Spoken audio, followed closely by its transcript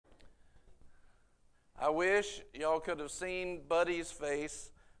I wish y'all could have seen Buddy's face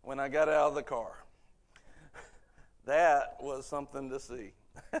when I got out of the car. That was something to see.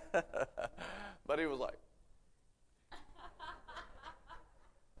 Buddy was like,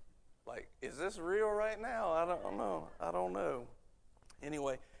 is this real right now? I don't know.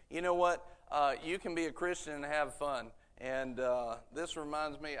 Anyway, you know what? You can be a Christian and have fun. And this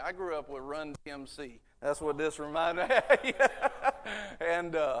reminds me, I grew up with Run DMC. That's what this reminded me.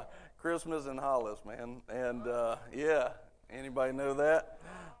 And Christmas in Hollis, man. And anybody know that?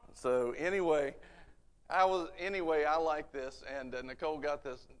 So anyway, I like this, and Nicole got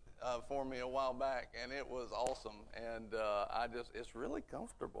this for me a while back, and it was awesome. And it's really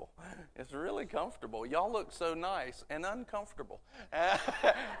comfortable. It's really comfortable. Y'all look so nice and uncomfortable,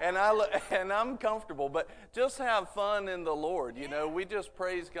 and I'm comfortable. But just have fun in the Lord. You know, we just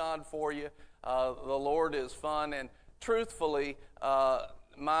praise God for you. The Lord is fun, and truthfully,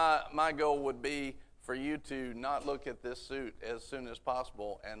 my goal would be for you to not look at this suit as soon as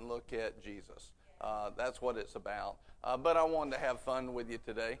possible and look at Jesus. That's what it's about. But I wanted to have fun with you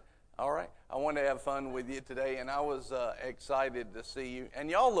today. All right? I wanted to have fun with you today, and I was excited to see you.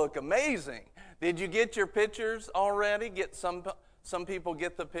 And y'all look amazing. Did you get your pictures already? Get some people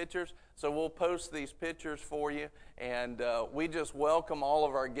get the pictures. So we'll post these pictures for you. And we just welcome all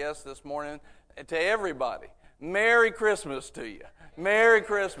of our guests this morning. To everybody, Merry Christmas to you. Merry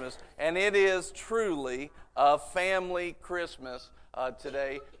Christmas. And it is truly a family Christmas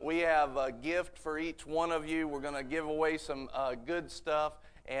today. We have a gift for each one of you. We're going to give away some good stuff,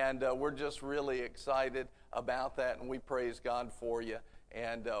 and we're just really excited about that, and we praise God for you.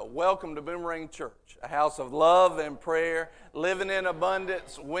 And welcome to Boomerang Church, a house of love and prayer, living in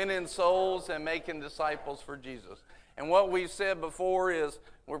abundance, winning souls, and making disciples for Jesus. And what we've said before is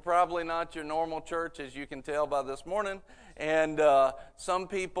we're probably not your normal church, as you can tell by this morning. And some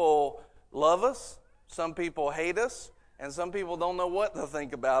people love us, some people hate us, and some people don't know what to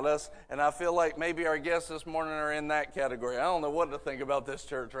think about us. And I feel like maybe our guests this morning are in that category. I don't know what to think about this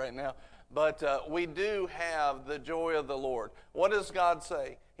church right now. But we do have the joy of the Lord. What does God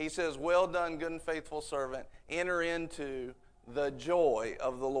say? He says, well done, good and faithful servant. Enter into the joy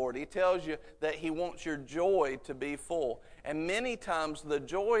of the Lord. He tells you that He wants your joy to be full. And many times the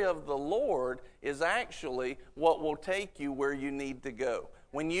joy of the Lord is actually what will take you where you need to go.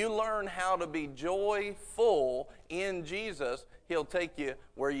 When you learn how to be joyful in Jesus, He'll take you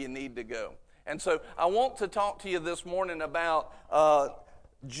where you need to go. And so I want to talk to you this morning about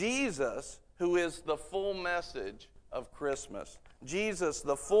Jesus, who is the full message of Christmas. Jesus,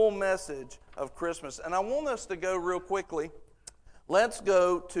 the full message of Christmas. And I want us to go real quickly. Let's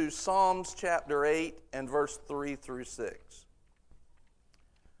go to Psalms chapter 8 and verse 3 through 6.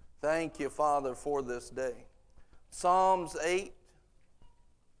 Thank you, Father, for this day. Psalms 8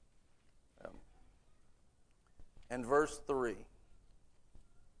 and verse 3.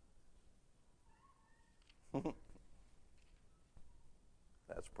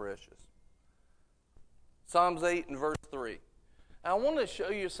 That's precious. Psalms 8 and verse 3. I want to show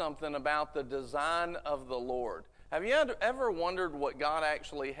you something about the design of the Lord. Have you ever wondered what God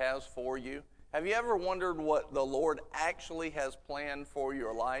actually has for you? Have you ever wondered what the Lord actually has planned for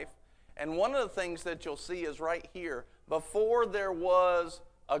your life? And one of the things that you'll see is right here. Before there was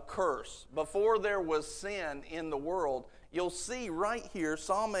a curse, before there was sin in the world, you'll see right here,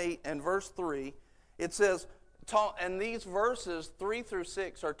 Psalm 8 and verse 3, it says, and these verses 3 through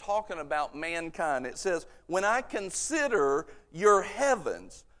 6 are talking about mankind. It says, when I consider your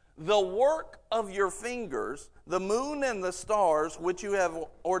heavens, the work of your fingers, the moon and the stars which you have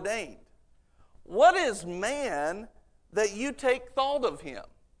ordained. What is man that you take thought of him?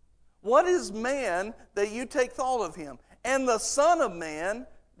 What is man that you take thought of him? And the Son of Man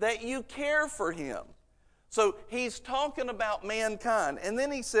that you care for him. So he's talking about mankind. And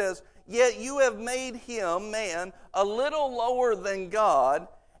then he says, yet you have made him, man, a little lower than God,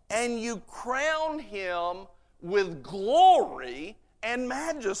 and you crown him with glory and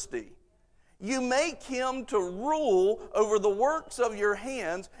majesty. You make him to rule over the works of your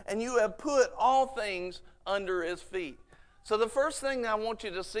hands, and you have put all things under his feet. So the first thing I want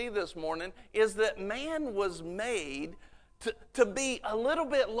you to see this morning is that man was made to be a little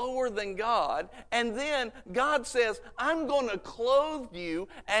bit lower than God, and then God says, I'm going to clothe you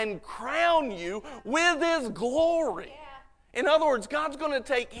and crown you with his glory. Yeah. In other words, God's going to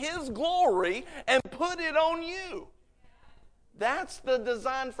take his glory and put it on you. That's the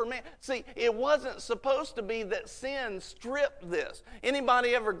design for man. See, it wasn't supposed to be that sin stripped this.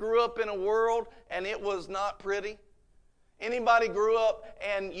 Anybody ever grew up in a world and it was not pretty? Anybody grew up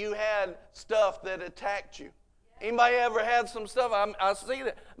and you had stuff that attacked you? Anybody ever had some stuff? I see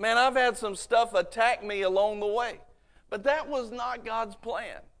that. Man, I've had some stuff attack me along the way. But that was not God's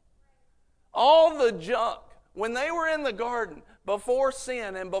plan. All the junk, when they were in the garden, before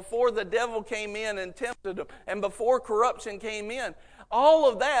sin and before the devil came in and tempted them, and before corruption came in, all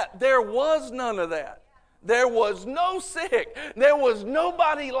of that, there was none of that. There was no sick. There was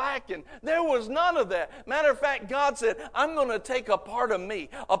nobody lacking. There was none of that. Matter of fact, God said, I'm going to take a part of me,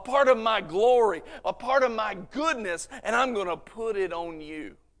 a part of my glory, a part of my goodness, and I'm going to put it on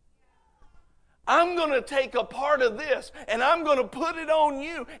you. I'm going to take a part of this, and I'm going to put it on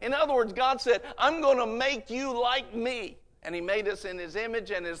you. In other words, God said, I'm going to make you like me. And He made us in His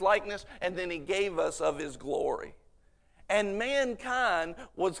image and His likeness, and then He gave us of His glory. And mankind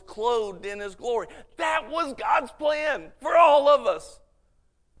was clothed in His glory. That was God's plan for all of us.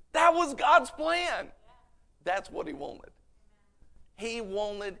 That was God's plan. That's what He wanted. He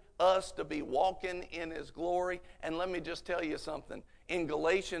wanted us to be walking in His glory. And let me just tell you something. In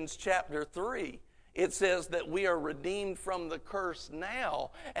Galatians chapter 3, it says that we are redeemed from the curse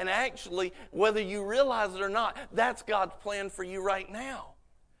now. And actually, whether you realize it or not, that's God's plan for you right now.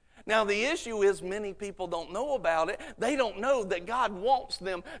 Now, the issue is many people don't know about it. They don't know that God wants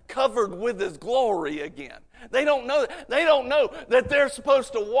them covered with His glory again. They don't know that they're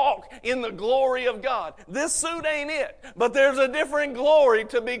supposed to walk in the glory of God. This suit ain't it, but there's a different glory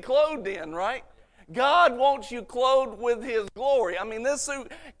to be clothed in, right? God wants you clothed with His glory. I mean, this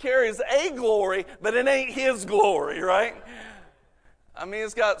suit carries a glory, but it ain't His glory, right? I mean,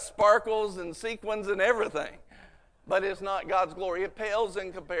 it's got sparkles and sequins and everything. But it's not God's glory. It pales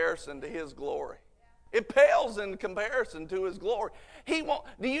in comparison to His glory. It pales in comparison to His glory.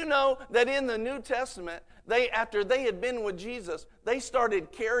 Do you know that in the New Testament, after they had been with Jesus, they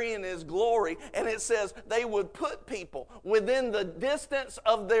started carrying His glory, and it says they would put people within the distance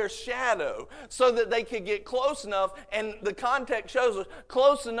of their shadow so that they could get close enough, and the context shows us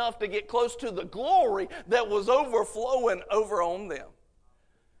close enough to get close to the glory that was overflowing over on them.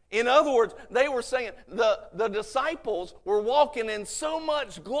 In other words, they were saying the disciples were walking in so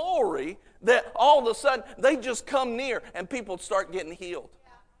much glory that all of a sudden they just come near and people start getting healed.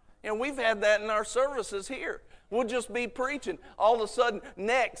 And we've had that in our services here. We'll just be preaching. All of a sudden,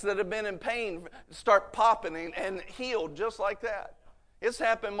 necks that have been in pain start popping and healed just like that. It's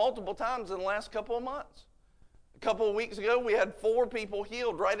happened multiple times in the last couple of months. A couple of weeks ago, we had 4 people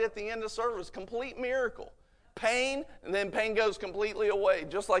healed right at the end of service. Complete miracle. Pain, and then pain goes completely away,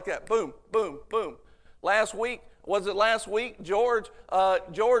 just like that. Boom, boom, boom. Last week, George,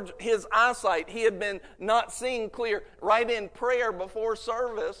 his eyesight, he had been not seeing clear right in prayer before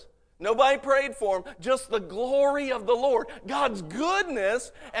service. Nobody prayed for him, just the glory of the Lord, God's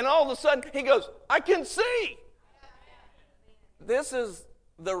goodness, and all of a sudden he goes, I can see. This is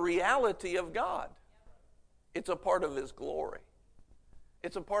the reality of God. It's a part of His glory.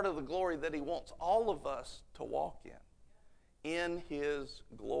 It's a part of the glory that He wants all of us to walk in His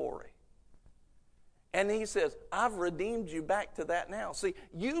glory. And He says, I've redeemed you back to that now. See,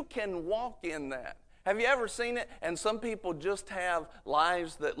 you can walk in that. Have you ever seen it? And some people just have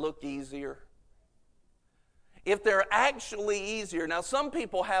lives that look easier. If they're actually easier. Now, some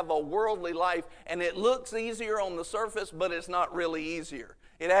people have a worldly life and it looks easier on the surface, but it's not really easier.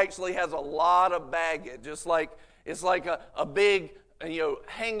 It actually has a lot of baggage. It's like a big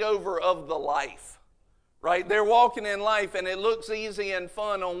hangover of the life, right? They're walking in life and it looks easy and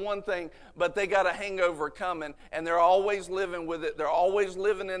fun on one thing, but they got a hangover coming and they're always living with it. They're always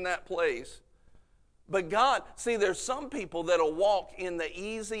living in that place. But God, see, there's some people that'll walk in the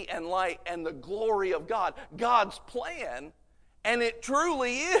easy and light and the glory of God, God's plan, and it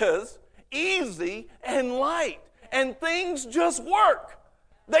truly is easy and light, and things just work.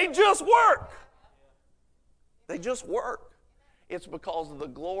 They just work. They just work. It's because of the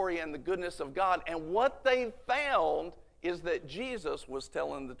glory and the goodness of God. And what they found is that Jesus was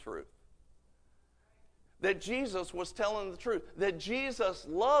telling the truth. That Jesus was telling the truth. That Jesus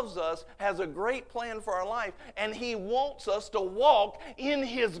loves us, has a great plan for our life, and He wants us to walk in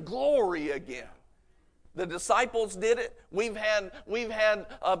His glory again. The disciples did it. We've had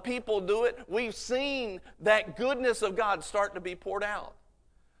people do it. We've seen that goodness of God start to be poured out.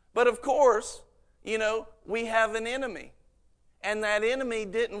 But of course, we have an enemy. And that enemy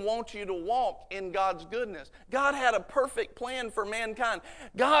didn't want you to walk in God's goodness. God had a perfect plan for mankind.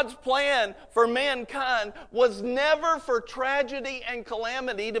 God's plan for mankind was never for tragedy and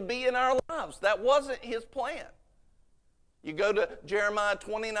calamity to be in our lives. That wasn't His plan. You go to Jeremiah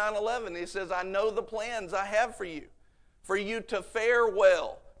 29:11. He says, I know the plans I have for you to fare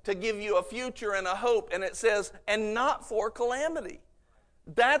well, to give you a future and a hope. And it says, and not for calamity.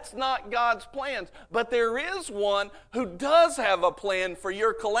 That's not God's plans. But there is one who does have a plan for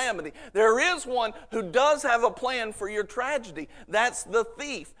your calamity. There is one who does have a plan for your tragedy. That's the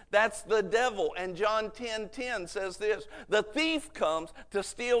thief. That's the devil. And John 10:10 says this, the thief comes to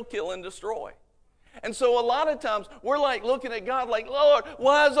steal, kill, and destroy. And so a lot of times we're like looking at God like, Lord,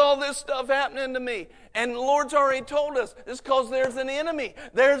 why is all this stuff happening to me? And the Lord's already told us it's because there's an enemy.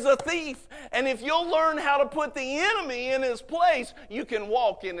 There's a thief. And if you'll learn how to put the enemy in his place, you can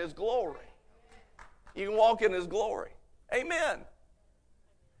walk in his glory. You can walk in his glory. Amen.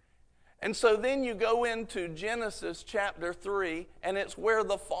 And so then you go into Genesis chapter 3, and it's where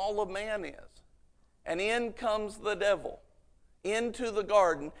the fall of man is. And in comes the devil into the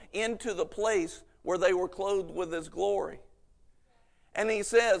garden, into the place where they were clothed with his glory. And he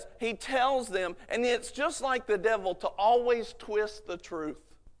says, he tells them, and it's just like the devil to always twist the truth.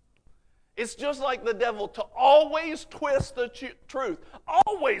 It's just like the devil to always twist the truth.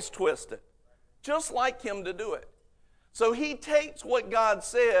 Always twist it. Just like him to do it. So he takes what God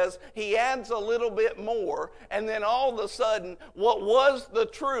says, he adds a little bit more, and then all of a sudden, what was the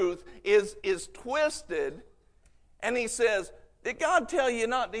truth is twisted, and he says, did God tell you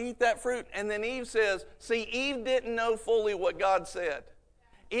not to eat that fruit? And then Eve says, see, Eve didn't know fully what God said.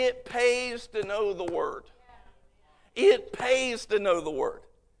 It pays to know the Word. It pays to know the Word.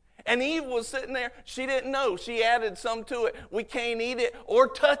 And Eve was sitting there. She didn't know. She added some to it. We can't eat it or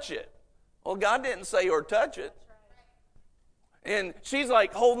touch it. Well, God didn't say or touch it. And she's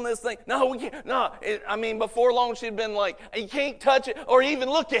like holding this thing. No, we can't. No. Before long she'd been like, you can't touch it or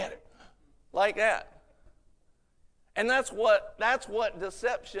even look at it. Like that. And that's what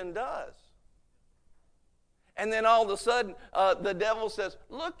deception does. And then all of a sudden, the devil says,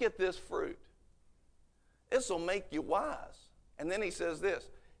 look at this fruit. This will make you wise. And then he says this,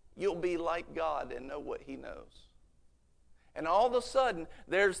 you'll be like God and know what he knows. And all of a sudden,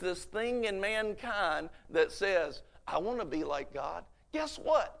 there's this thing in mankind that says, I want to be like God. Guess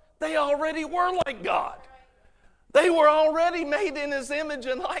what? They already were like God. They were already made in his image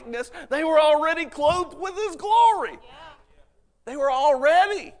and likeness. They were already clothed with his glory. They were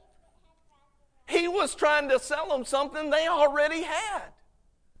already. He was trying to sell them something they already had.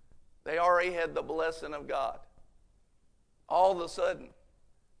 They already had the blessing of God. All of a sudden,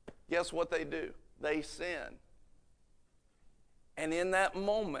 guess what they do? They sin. And in that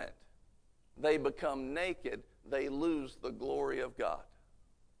moment, they become naked. They lose the glory of God.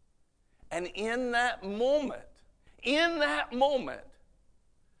 And in that moment,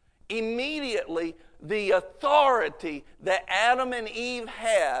 immediately the authority that Adam and Eve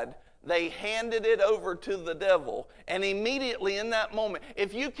had, they handed it over to the devil. And immediately in that moment,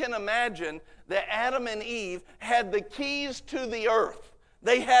 if you can imagine that Adam and Eve had the keys to the earth.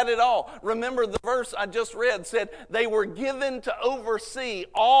 They had it all. Remember the verse I just read said they were given to oversee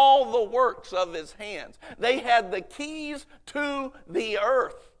all the works of his hands. They had the keys to the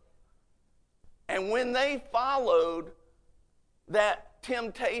earth. And when they followed that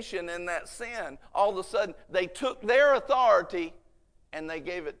temptation and that sin, all of a sudden they took their authority and they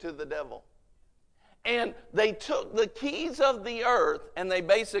gave it to the devil. And they took the keys of the earth and they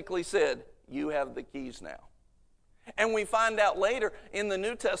basically said, you have the keys now. And we find out later in the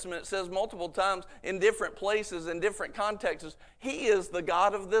New Testament, it says multiple times in different places, in different contexts, he is the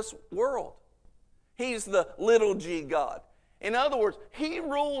God of this world. He's the little g God. In other words, he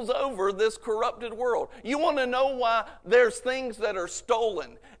rules over this corrupted world. You want to know why there's things that are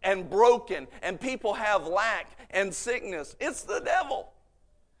stolen and broken and people have lack and sickness? It's the devil.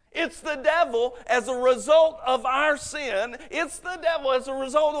 It's the devil as a result of our sin. It's the devil as a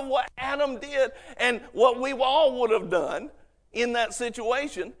result of what Adam did and what we all would have done in that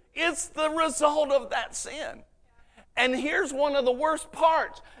situation. It's the result of that sin. And here's one of the worst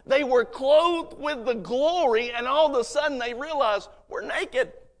parts. They were clothed with the glory, and all of a sudden they realized, we're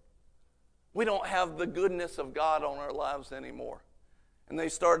naked. We don't have the goodness of God on our lives anymore. And they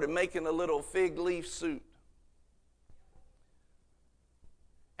started making a little fig leaf suit.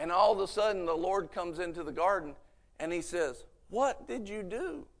 And all of a sudden the Lord comes into the garden and he says, what did you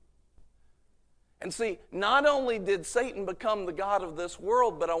do? And see, not only did Satan become the god of this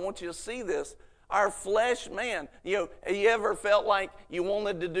world, but I want you to see this. Our flesh man, you ever felt like you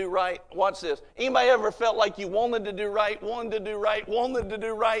wanted to do right? Watch this. Anybody ever felt like you wanted to do right, wanted to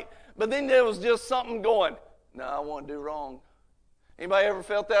do right, but then there was just something going, no, I want to do wrong. Anybody ever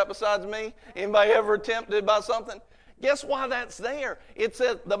felt that besides me? Anybody ever tempted by something? Guess why that's there? It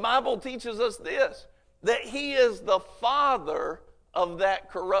says, the Bible teaches us this, that he is the father of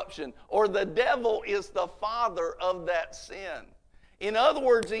that corruption, or the devil is the father of that sin. In other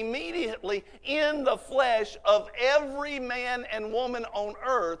words, immediately in the flesh of every man and woman on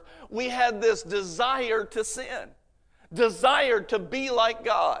earth, we had this desire to sin, desire to be like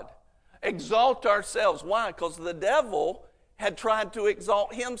God, exalt ourselves. Why? Because the devil had tried to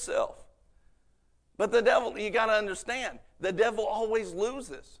exalt himself. But the devil, you got to understand, the devil always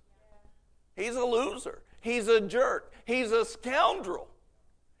loses. He's a loser. He's a jerk. He's a scoundrel.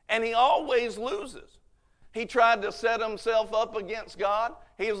 And he always loses. He tried to set himself up against God.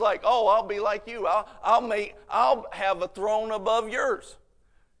 He was like, oh, I'll be like you. I'll have a throne above yours.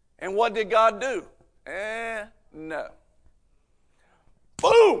 And what did God do? No.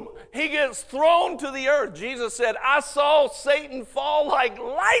 Boom! He gets thrown to the earth. Jesus said, I saw Satan fall like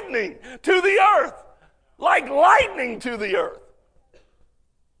lightning to the earth. Like lightning to the earth.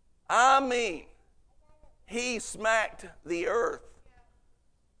 I mean, he smacked the earth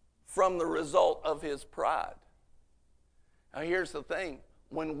from the result of his pride. Now here's the thing.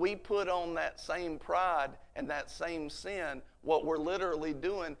 When we put on that same pride and that same sin, what we're literally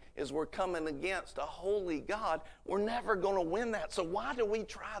doing is we're coming against a holy God. We're never going to win that. So why do we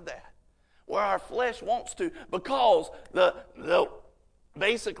try that? Where our flesh wants to. Because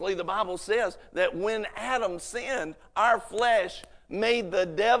basically the Bible says that when Adam sinned, our flesh made the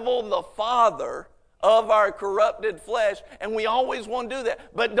devil the father of our corrupted flesh, and we always want to do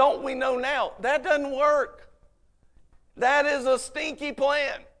that. But don't we know now, that doesn't work. That is a stinky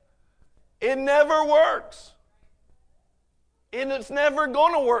plan. It never works. And it's never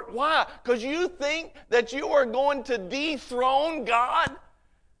going to work. Why? Because you think that you are going to dethrone God?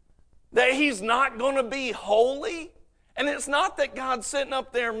 That He's not going to be holy? And it's not that God's sitting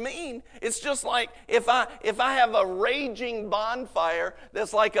up there mean. It's just like if I have a raging bonfire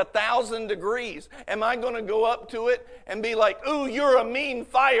that's like 1,000 degrees, am I going to go up to it and be like, ooh, you're a mean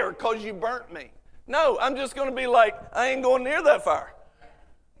fire because you burnt me? No, I'm just going to be like, I ain't going near that fire.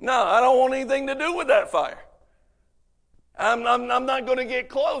 No, I don't want anything to do with that fire. I'm not going to get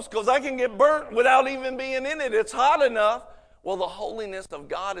close because I can get burnt without even being in it. It's hot enough. Well, the holiness of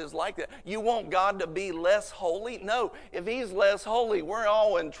God is like that. You want God to be less holy? No. If He's less holy, we're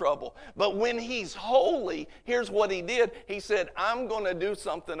all in trouble. But when He's holy, here's what He did. He said, I'm going to do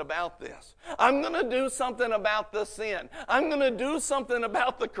something about this. I'm going to do something about the sin. I'm going to do something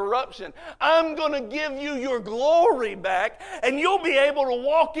about the corruption. I'm going to give you your glory back, and you'll be able to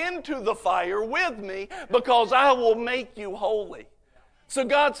walk into the fire with me because I will make you holy. So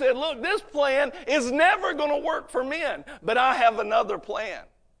God said, look, this plan is never going to work for men, but I have another plan.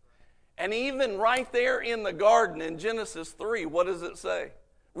 And even right there in the garden in Genesis 3, what does it say?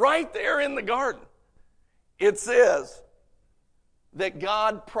 Right there in the garden, it says that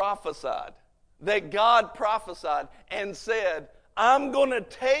God prophesied and said, I'm going to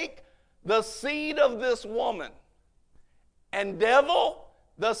take the seed of this woman, and devil,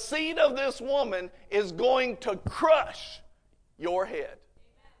 the seed of this woman is going to crush your head.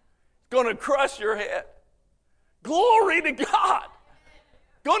 Going to crush your head. Glory to God.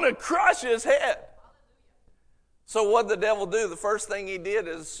 Going to crush his head. So what did the devil do? The first thing he did,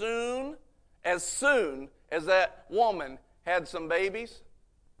 as soon as that woman had some babies,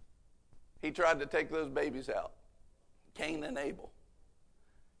 he tried to take those babies out. Cain and Abel.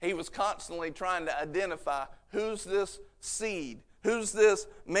 He was constantly trying to identify who's this seed, who's this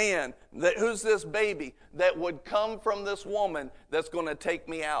man, who's this baby that would come from this woman that's going to take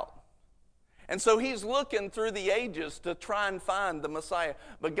me out. And so he's looking through the ages to try and find the Messiah.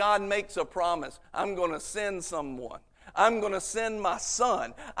 But God makes a promise. I'm going to send someone. I'm going to send my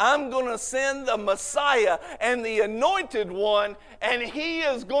son. I'm going to send the Messiah and the anointed one, and he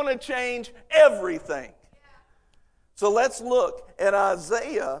is going to change everything. So let's look at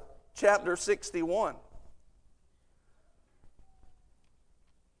Isaiah chapter 61.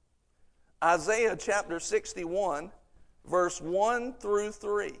 Isaiah chapter 61, verse 1 through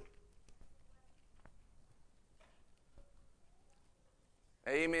 3.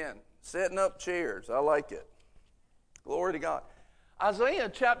 Amen. Setting up chairs. I like it. Glory to God. Isaiah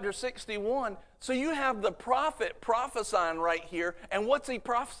chapter 61. So you have the prophet prophesying right here. And what's he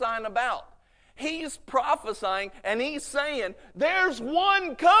prophesying about? He's prophesying and he's saying, there's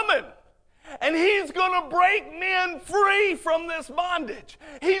one coming. And he's going to break men free from this bondage.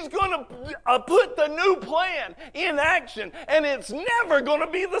 He's going to put the new plan in action. And it's never going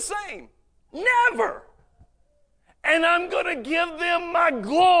to be the same. Never. And I'm going to give them my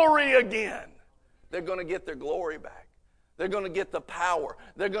glory again. They're going to get their glory back. They're going to get the power.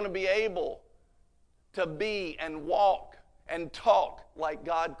 They're going to be able to be and walk and talk like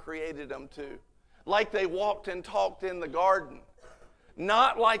God created them to. Like they walked and talked in the garden.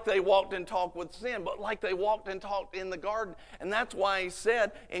 Not like they walked and talked with sin, but like they walked and talked in the garden. And that's why he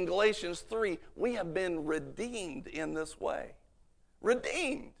said in Galatians 3, we have been redeemed in this way.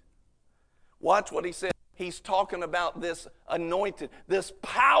 Redeemed. Watch what he said. He's talking about this anointed, this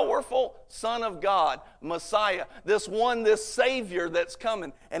powerful Son of God, Messiah, this Savior that's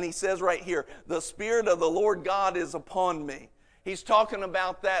coming. And he says right here, the Spirit of the Lord God is upon me. He's talking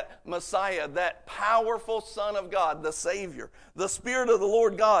about that Messiah, that powerful Son of God, the Savior. The Spirit of the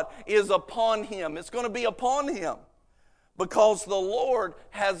Lord God is upon him. It's going to be upon him. Because the Lord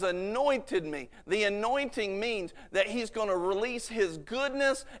has anointed me. The anointing means that he's going to release his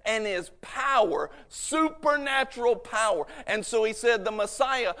goodness and his power, supernatural power. And so he said the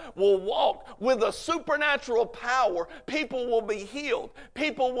Messiah will walk with a supernatural power. People will be healed.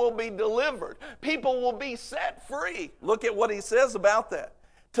 People will be delivered. People will be set free. Look at what he says about that.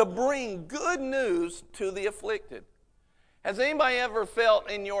 To bring good news to the afflicted. Has anybody ever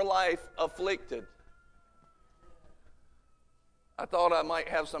felt in your life afflicted? I thought I might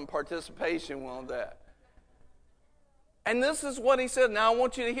have some participation on that. And this is what he said. Now I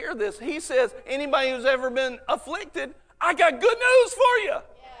want you to hear this. He says, anybody who's ever been afflicted, I got good news for you. Yeah.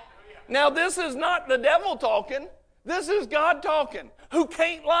 Now this is not the devil talking. This is God talking, who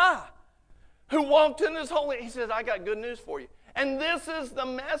can't lie, who walked in his holy. He says, I got good news for you. And this is the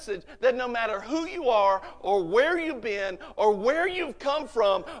message, that no matter who you are or where you've been or where you've come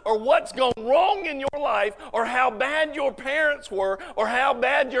from or what's gone wrong in your life or how bad your parents were or how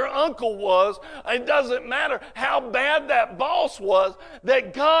bad your uncle was, it doesn't matter how bad that boss was,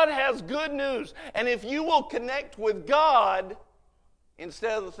 that God has good news. And if you will connect with God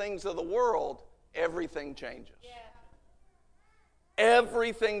instead of the things of the world, everything changes. Yeah.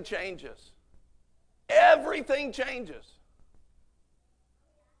 Everything changes. Everything changes.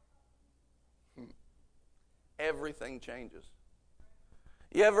 Everything changes.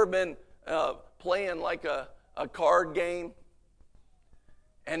 You ever been playing like a card game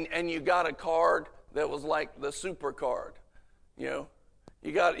and you got a card that was like the super card? You know,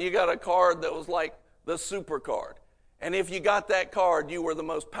 you got a card that was like the super card. And if you got that card, you were the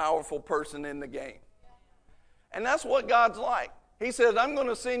most powerful person in the game. And that's what God's like. He says, I'm going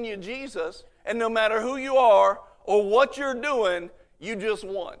to send you Jesus, and no matter who you are or what you're doing, you just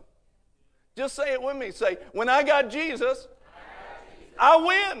won. Just say it with me. Say, when I got Jesus, I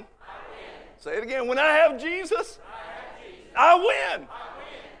win. Say it again. When I have Jesus, I win.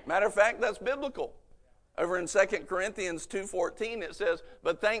 Matter of fact, that's biblical. Over in 2 Corinthians 2:14, it says,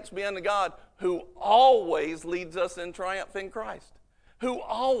 but thanks be unto God who always leads us in triumph in Christ. Who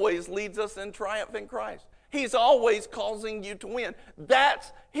always leads us in triumph in Christ. He's always causing you to win.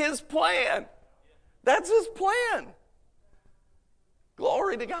 That's his plan. That's his plan.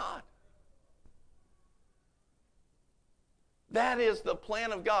 Glory to God. That is the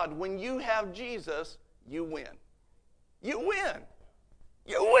plan of God. When you have Jesus, you win. You win.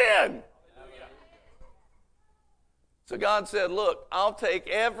 You win. So God said, look, I'll take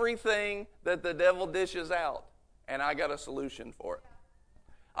everything that the devil dishes out, and I got a solution for it.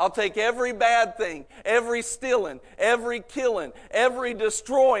 I'll take every bad thing, every stealing, every killing, every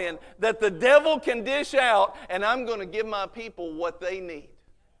destroying that the devil can dish out, and I'm going to give my people what they need.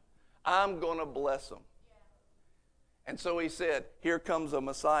 I'm going to bless them. And so he said, here comes a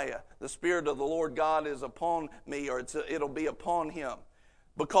Messiah. The Spirit of the Lord God is upon me, or it'll be upon him.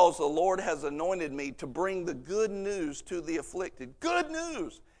 Because the Lord has anointed me to bring the good news to the afflicted. Good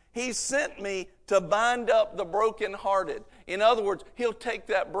news. He sent me to bind up the brokenhearted. In other words, he'll take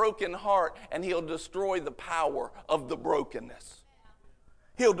that broken heart and he'll destroy the power of the brokenness.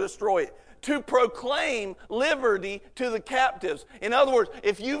 He'll destroy it. To proclaim liberty to the captives. In other words,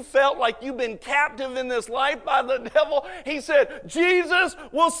 if you felt like you've been captive in this life by the devil, he said, Jesus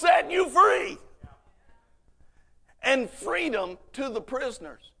will set you free. And freedom to the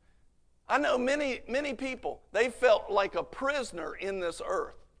prisoners. I know many people, they felt like a prisoner in this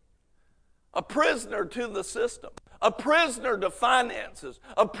earth. A prisoner to the system. A prisoner to finances.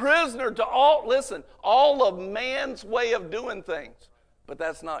 A prisoner to all of man's way of doing things. But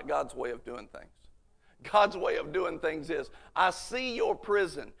that's not God's way of doing things. God's way of doing things is, I see your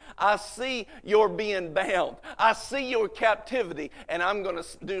prison. I see your being bound. I see your captivity, and I'm going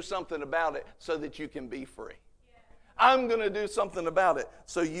to do something about it so that you can be free. I'm going to do something about it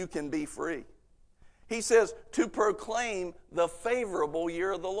so you can be free. He says, to proclaim the favorable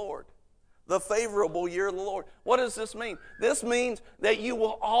year of the Lord. The favorable year of the Lord. What does this mean? This means that you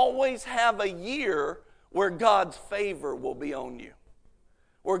will always have a year where God's favor will be on you.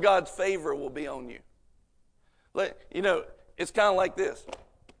 Where God's favor will be on you. You know, it's kind of like this.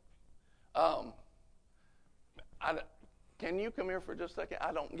 Can you come here for just a second?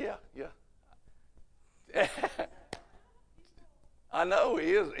 Yeah. I know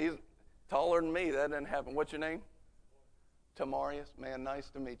he is. He's taller than me. That didn't happen. What's your name? Tamarius. Man, nice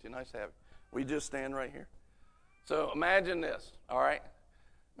to meet you. Nice to have you. We just stand right here. So imagine this, all right?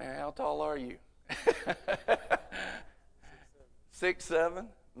 Man, how tall are you? 6'7"?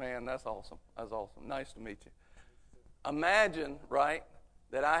 Man, that's awesome. That's awesome. Nice to meet you. Imagine, right,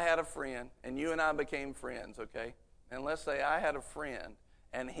 that I had a friend, and you and I became friends, okay? And let's say I had a friend,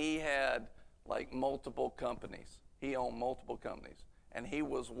 and he had, like, multiple companies. He owned multiple companies, and he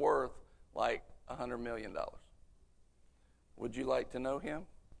was worth, like, $100 million. Would you like to know him?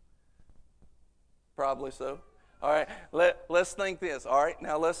 Probably so. All right, let's think this. All right,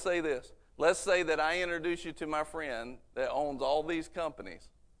 now let's say this. Let's say that I introduce you to my friend that owns all these companies,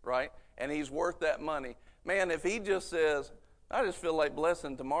 right? And he's worth that money. Man, if he just says, I just feel like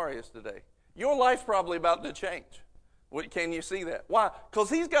blessing Tamarius today, your life's probably about to change. Can you see that? Why? Because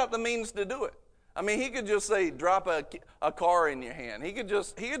he's got the means to do it. I mean, he could just say, drop a car in your hand. He could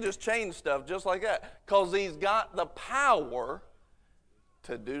just change stuff just like that. Because he's got the power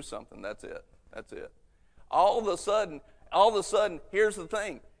to do something. That's it. All of a sudden, here's the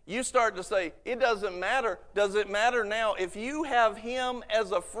thing. You start to say, it doesn't matter. Does it matter now? If you have him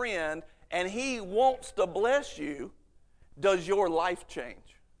as a friend and he wants to bless you, does your life change?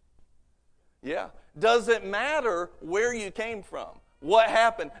 Yeah. Does it matter where you came from? What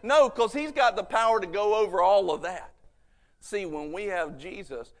happened? No, because he's got the power to go over all of that. See, when we have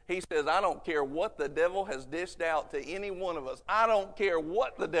Jesus, he says, I don't care what the devil has dished out to any one of us. I don't care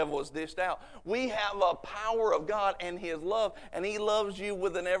what the devil has dished out. We have a power of God and his love, and he loves you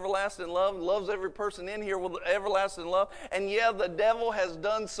with an everlasting love, loves every person in here with everlasting love. And yeah, the devil has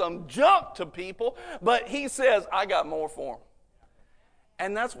done some junk to people, but he says, I got more for him.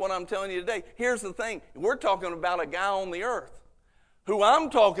 And that's what I'm telling you today. Here's the thing. We're talking about a guy on the earth. Who I'm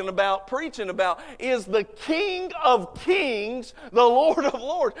talking about, preaching about, is the King of Kings, the Lord of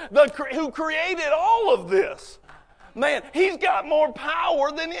Lords, who created all of this. Man, he's got more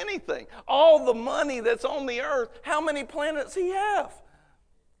power than anything. All the money that's on the earth, how many planets he have?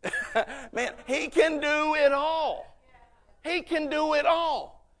 Man, he can do it all. He can do it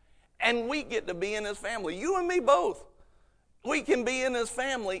all. And we get to be in his family. You and me both. We can be in his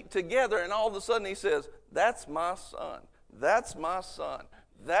family together, and all of a sudden he says, that's my son. That's my son.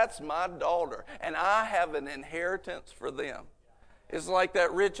 That's my daughter. And I have an inheritance for them. It's like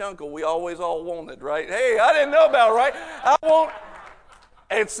that rich uncle we always all wanted, right? Hey, I didn't know about it, right? I won't.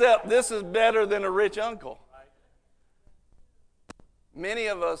 Except this is better than a rich uncle. Many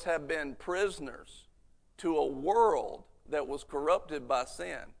of us have been prisoners to a world that was corrupted by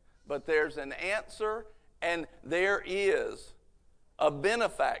sin. But there's an answer, and there is a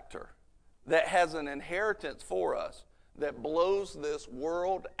benefactor that has an inheritance for us that blows this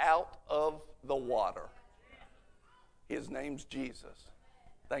world out of the water. His name's Jesus.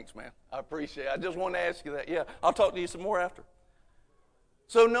 Thanks, man. I appreciate it. I just wanted to ask you that. Yeah, I'll talk to you some more after.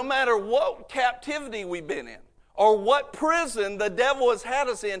 So no matter what captivity we've been in or what prison the devil has had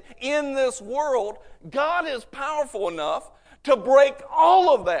us in this world, God is powerful enough to break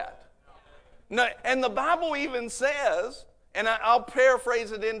all of that. Now, and the Bible even says, and I'll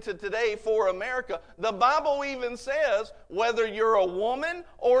paraphrase it into today for America. The Bible even says, whether you're a woman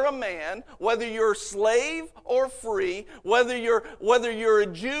or a man, whether you're slave or free, whether you're a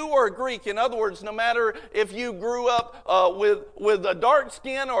Jew or a Greek, in other words, no matter if you grew up with a dark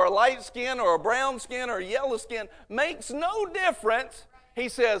skin or a light skin or a brown skin or a yellow skin, makes no difference. He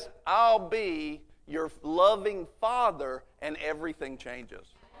says, I'll be your loving father, and everything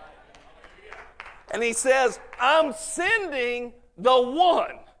changes. And he says, I'm sending the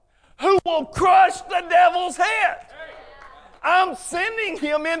one who will crush the devil's head. I'm sending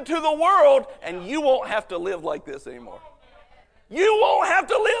him into the world, and you won't have to live like this anymore. You won't have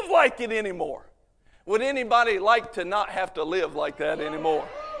to live like it anymore. Would anybody like to not have to live like that anymore?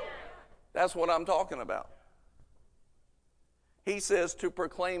 That's what I'm talking about. He says to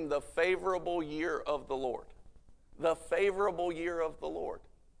proclaim the favorable year of the Lord. The favorable year of the Lord.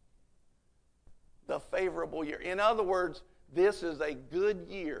 The favorable year. In other words, this is a good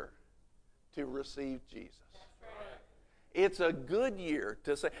year to receive Jesus. It's a good year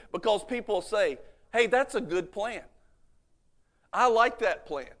to say, because people say, hey, that's a good plan. I like that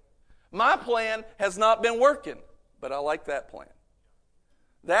plan. My plan has not been working, but I like that plan.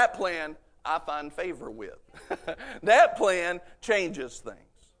 That plan I find favor with. That plan changes things.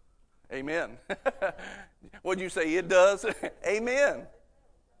 Amen. What'd you say? It does? Amen.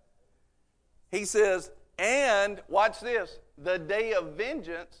 He says, and, watch this, the day of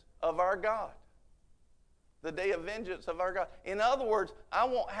vengeance of our God. The day of vengeance of our God. In other words, I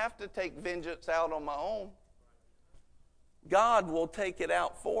won't have to take vengeance out on my own. God will take it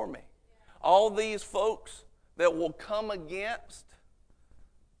out for me. All these folks that will come against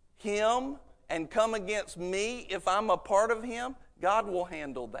him and come against me if I'm a part of him, God will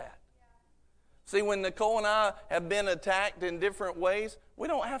handle that. See, when Nicole and I have been attacked in different ways, we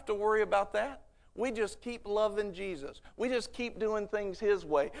don't have to worry about that. We just keep loving Jesus. We just keep doing things his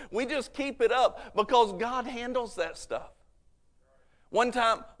way. We just keep it up because God handles that stuff. One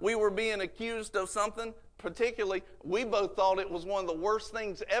time we were being accused of something, particularly we both thought it was one of the worst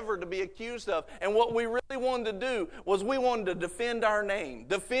things ever to be accused of. And what we really wanted to do was we wanted to defend our name,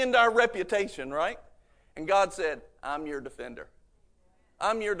 defend our reputation, right? And God said, I'm your defender.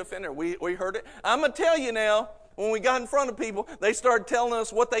 I'm your defender. We heard it. I'm going to tell you now, when we got in front of people, they started telling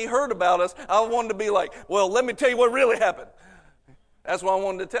us what they heard about us. I wanted to be like, well, let me tell you what really happened. That's what I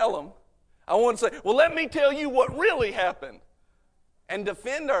wanted to tell them. I wanted to say, well, let me tell you what really happened. And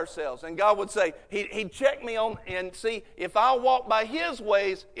defend ourselves. And God would say, he'd check me on and see, if I walk by his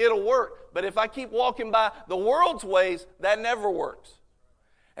ways, it'll work. But if I keep walking by the world's ways, that never works.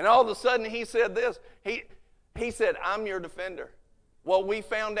 And all of a sudden he said this. He said, I'm your defender. What we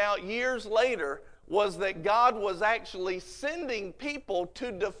found out years later was that God was actually sending people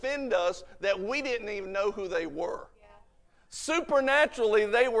to defend us that we didn't even know who they were. Yeah. Supernaturally,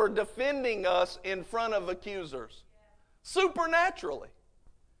 they were defending us in front of accusers. Yeah. Supernaturally.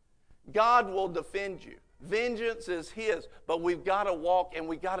 God will defend you. Vengeance is his, but we've got to walk and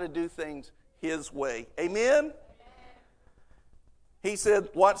we've got to do things his way. Amen? Amen? He said,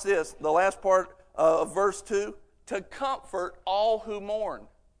 watch this, the last part of verse 2, to comfort all who mourn.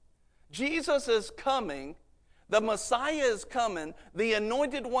 Jesus is coming. The Messiah is coming. The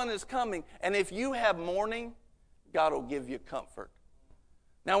Anointed One is coming. And if you have mourning, God will give you comfort.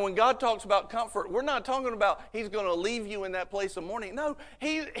 Now, when God talks about comfort, we're not talking about he's going to leave you in that place of mourning. No,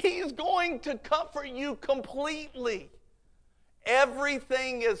 he's going to comfort you completely.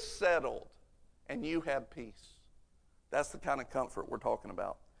 Everything is settled, and you have peace. That's the kind of comfort we're talking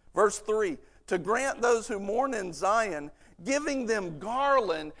about. Verse 3, to grant those who mourn in Zion, giving them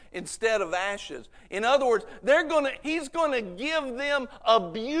garland instead of ashes. In other words, he's going to give them a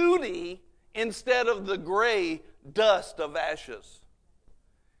beauty instead of the gray dust of ashes.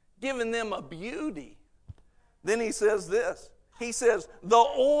 Giving them a beauty. Then he says this. He says, the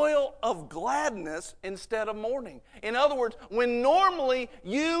oil of gladness instead of mourning. In other words, when normally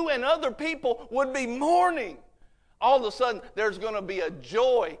you and other people would be mourning, all of a sudden there's going to be a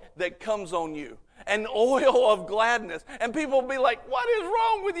joy that comes on you. An oil of gladness. And people will be like, what is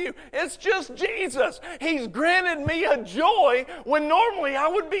wrong with you? It's just Jesus. He's granted me a joy when normally I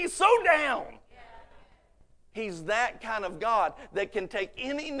would be so down. He's that kind of God that can take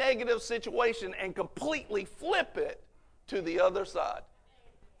any negative situation and completely flip it to the other side.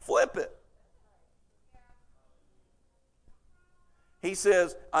 Flip it. He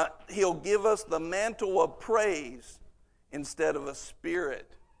says he'll give us the mantle of praise instead of a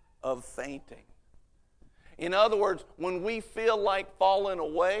spirit of fainting. In other words, when we feel like falling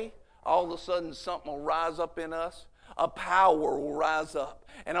away, all of a sudden something will rise up in us. A power will rise up.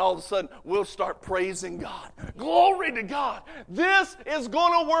 And all of a sudden we'll start praising God. Glory to God. This is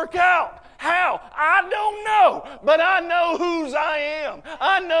going to work out. How? I don't know. But I know whose I am.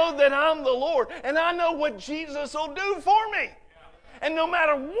 I know that I'm the Lord. And I know what Jesus will do for me. And no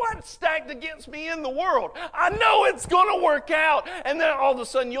matter what's stacked against me in the world, I know it's going to work out. And then all of a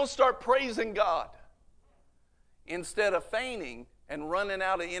sudden you'll start praising God. Instead of fainting and running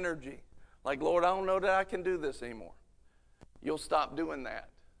out of energy. Like, Lord, I don't know that I can do this anymore. You'll stop doing that.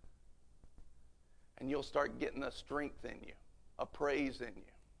 And you'll start getting a strength in you, a praise in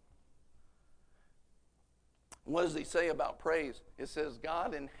you. What does he say about praise? It says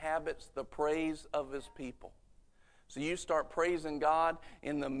God inhabits the praise of his people. So you start praising God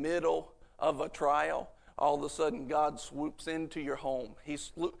in the middle of a trial. All of a sudden, God swoops into your home.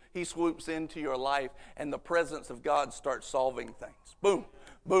 He swoops into your life, and the presence of God starts solving things. Boom,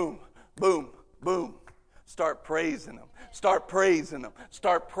 boom, boom, boom. Start praising him. Start praising him.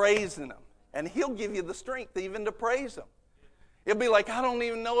 Start praising him. And he'll give you the strength even to praise him. It'll be like, I don't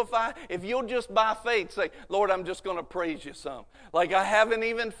even know if you'll just by faith say, Lord, I'm just going to praise you some. Like I haven't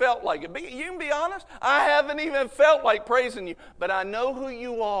even felt like it. You can be honest. I haven't even felt like praising you. But I know who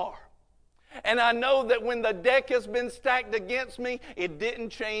you are. And I know that when the deck has been stacked against me, it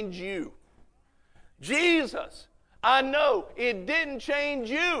didn't change you. Jesus, I know it didn't change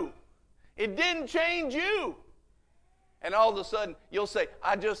you. It didn't change you. And all of a sudden, you'll say,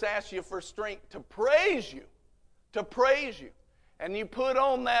 I just asked you for strength to praise you. To praise you. And you put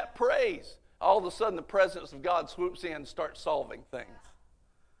on that praise. all of a sudden the presence of God swoops in and starts solving things.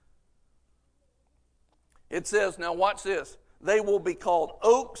 It says, now watch this, they will be called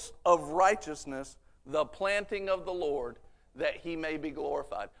oaks of righteousness, the planting of the Lord, that he may be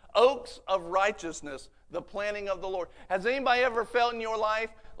glorified. Oaks of righteousness, the planting of the Lord. Has anybody ever felt in your life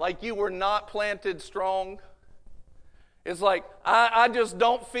like you were not planted strong? It's like, I just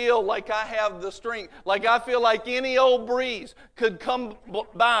don't feel like I have the strength. Like I feel like any old breeze could come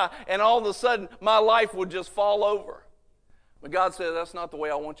by and all of a sudden my life would just fall over. But God said, that's not the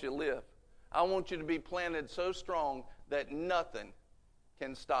way I want you to live. I want you to be planted so strong that nothing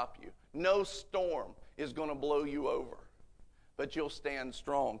can stop you. No storm is going to blow you over, but you'll stand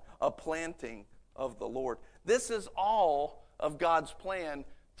strong. A planting of the Lord. This is all of God's plan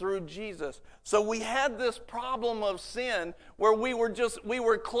through Jesus. So we had this problem of sin where we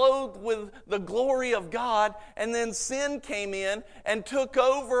were clothed with the glory of God, and then sin came in and took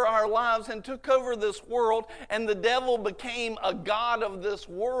over our lives and took over this world, and the devil became a god of this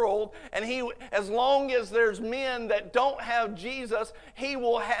world, and as long as there's men that don't have Jesus, he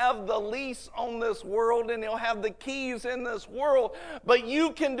will have the lease on this world and he'll have the keys in this world. But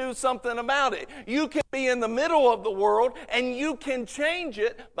you can do something about it. You can be in the middle of the world and you can change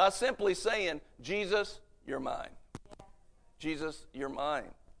it by simply saying, Jesus, you're mine. Jesus, you're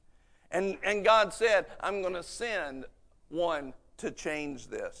mine. And God said, I'm going to send one to change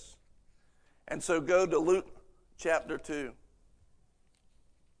this. And so go to Luke chapter 2.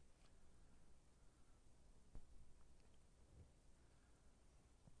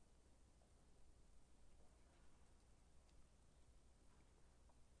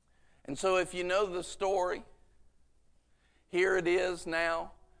 And so if you know the story, here it is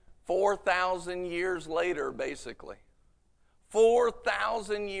now, 4,000 years later, basically.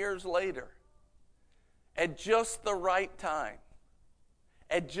 4,000 years later. At just the right time.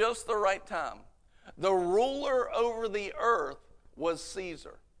 At just the right time. The ruler over the earth was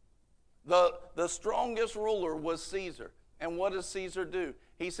Caesar. The strongest ruler was Caesar. And what does Caesar do?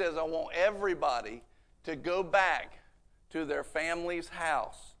 He says, I want everybody to go back to their family's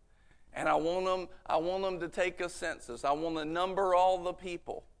house. And I want them to take a census. I want to number all the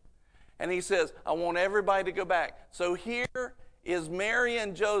people. And he says, I want everybody to go back. So here is Mary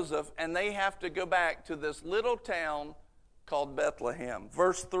and Joseph, and they have to go back to this little town called Bethlehem.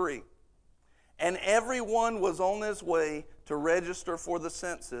 Verse 3. And everyone was on his way to register for the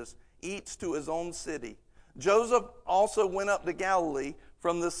census, each to his own city. Joseph also went up to Galilee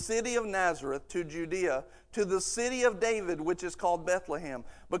from the city of Nazareth to Judea, to the city of David, which is called Bethlehem,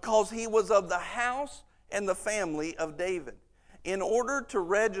 because he was of the house and the family of David, in order to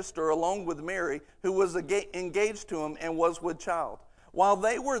register along with Mary, who was engaged to him and was with child. While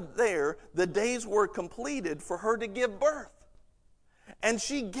they were there, the days were completed for her to give birth. And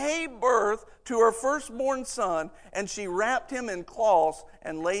she gave birth to her firstborn son, and she wrapped him in cloths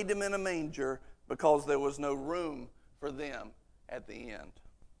and laid him in a manger, because there was no room for them at the end.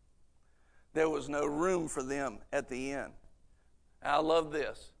 There was no room for them at the end. I love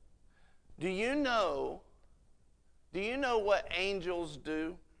this. Do you know what angels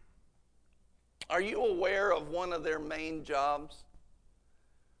do? Are you aware of one of their main jobs?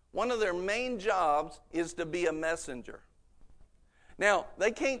 One of their main jobs is to be a messenger. Now,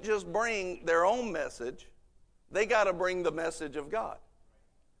 they can't just bring their own message. They got to bring the message of God.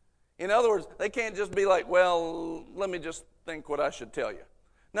 In other words, they can't just be like, well, let me just think what I should tell you.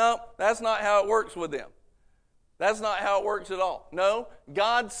 No, that's not how it works with them. That's not how it works at all. No,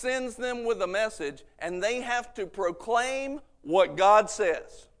 God sends them with a message, and they have to proclaim what God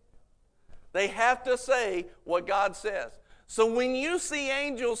says. They have to say what God says. So when you see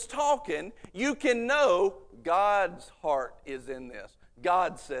angels talking, you can know God's heart is in this.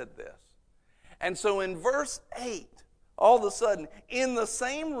 God said this. And so in verse 8, all of a sudden, in the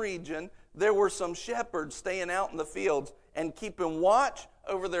same region, there were some shepherds staying out in the fields and keeping watch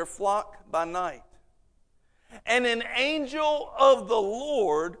over their flock by night. And an angel of the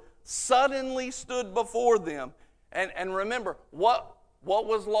Lord suddenly stood before them. And remember, what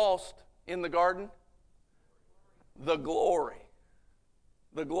was lost in the garden? The glory.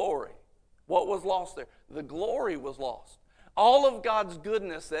 The glory. What was lost there? The glory was lost. All of God's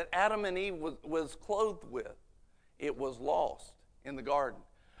goodness that Adam and Eve was clothed with, it was lost in the garden.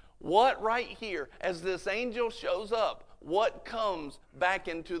 What right here, as this angel shows up, what comes back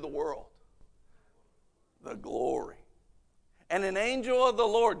into the world? The glory. And an angel of the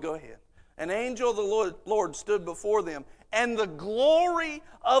Lord, go ahead. An angel of the Lord stood before them, and the glory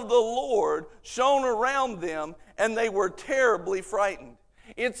of the Lord shone around them, and they were terribly frightened.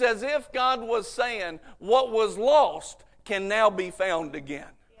 It's as if God was saying, what was lost can now be found again.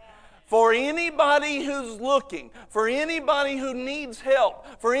 For anybody who's looking, for anybody who needs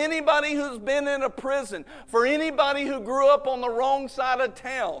help, for anybody who's been in a prison, for anybody who grew up on the wrong side of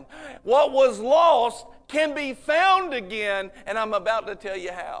town, what was lost can be found again, and I'm about to tell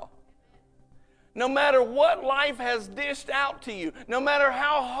you how. No matter what life has dished out to you, no matter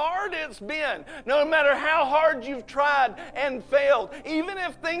how hard it's been, no matter how hard you've tried and failed, even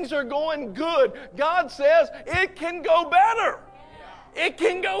if things are going good, God says it can go better. It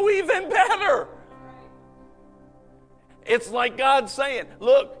can go even better. It's like God saying,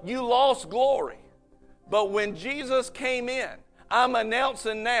 look, you lost glory. But when Jesus came in, I'm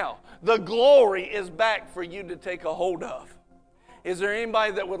announcing now, the glory is back for you to take a hold of. Is there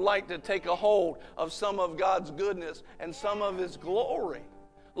anybody that would like to take a hold of some of God's goodness and some of His glory?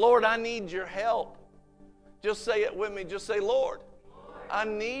 Lord, I need your help. Just say it with me. Just say, Lord, I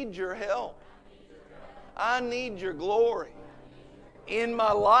need your help. I need your glory. In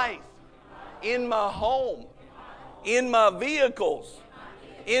my life, in my home, in my vehicles,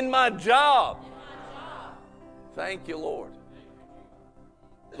 in my job. Thank you, Lord.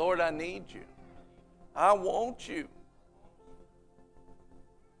 Lord, I need you. I want you.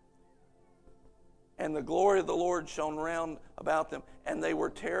 And the glory of the Lord shone round about them, and they were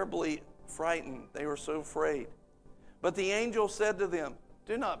terribly frightened. They were so afraid. But the angel said to them,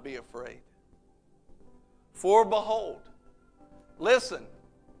 do not be afraid. For behold, listen,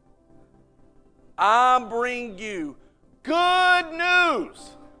 I bring you good news.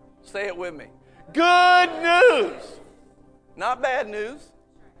 Say it with me. Good news. Not bad news.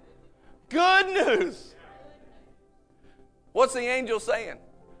 Good news. What's the angel saying?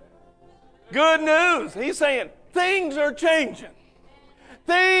 Good news. He's saying things are changing.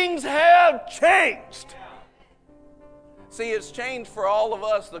 Things have changed. See, it's changed for all of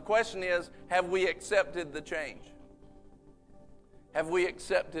us. The question is, have we accepted the change? Have we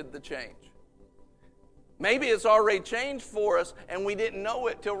accepted the change? Maybe it's already changed for us and we didn't know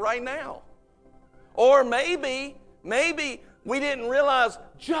it till right now. Or maybe we didn't realize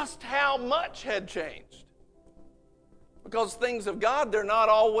just how much had changed. Because things of God, they're not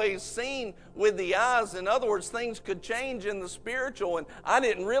always seen with the eyes. In other words, things could change in the spiritual, and I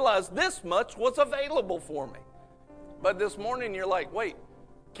didn't realize this much was available for me. But this morning you're like, wait,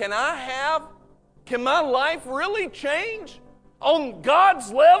 can my life really change on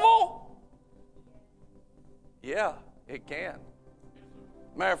God's level? Yeah, it can.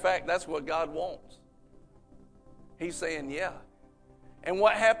 Matter of fact, that's what God wants. He's saying, yeah. And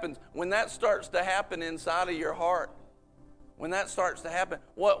what happens when that starts to happen inside of your heart? When that starts to happen,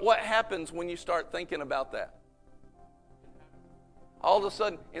 what happens when you start thinking about that? All of a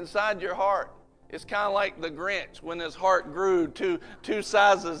sudden, inside your heart, it's kind of like the Grinch when his heart grew two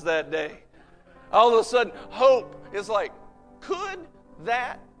sizes that day. All of a sudden, hope is like, could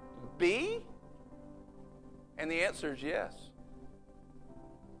that be? And the answer is yes.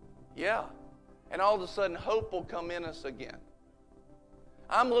 Yeah. And all of a sudden, hope will come in us again.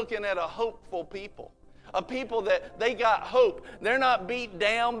 I'm looking at a hopeful people. A people that they got hope. They're not beat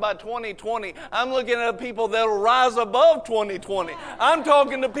down by 2020. I'm looking at people that will rise above 2020. I'm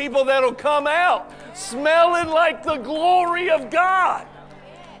talking to people that will come out smelling like the glory of God.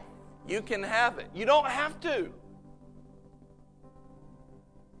 You can have it. You don't have to.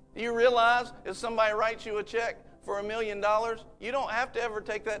 Do you realize if somebody writes you a check for $1 million, you don't have to ever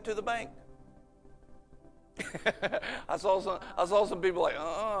take that to the bank? I saw some people like,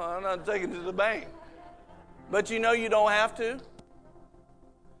 I'm not taking it to the bank. But you know you don't have to.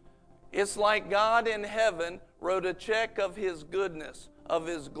 It's like God in heaven wrote a check of His goodness, of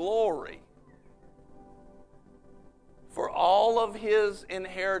His glory, for all of His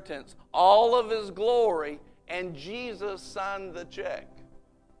inheritance, all of His glory, and Jesus signed the check.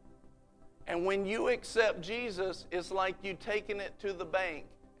 And when you accept Jesus, it's like you taking it to the bank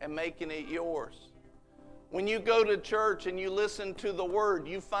and making it yours. When you go to church and you listen to the Word,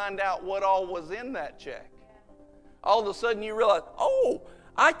 you find out what all was in that check. All of a sudden you realize, oh,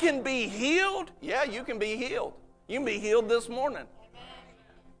 I can be healed. Yeah, you can be healed. You can be healed this morning.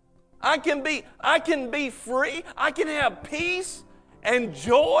 I can be free. I can have peace and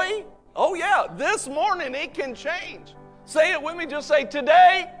joy. Oh yeah, this morning it can change. Say it with me. Just say,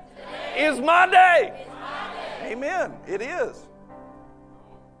 today is my day. Amen. It is.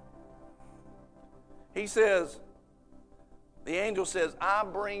 He says, the angel says, I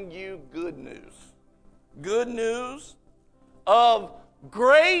bring you good news. Good news of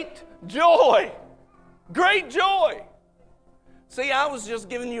great joy. Great joy. See, I was just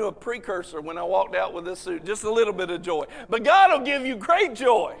giving you a precursor when I walked out with this suit. Just a little bit of joy. But God will give you great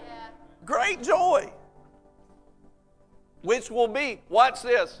joy. Great joy. Which will be, watch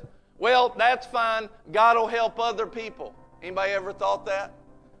this, Well, that's fine. God will help other people. Anybody ever thought that?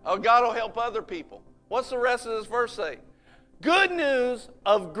 Oh, God will help other people. What's the rest of this verse say? Good news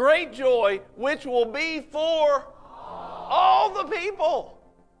of great joy, which will be for all the people.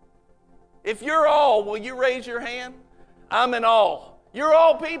 If you're all, will you raise your hand? I'm in all. You're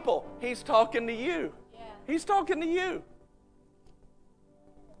all people. He's talking to you. Yeah. He's talking to you.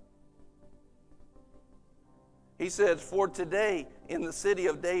 He says, for today in the city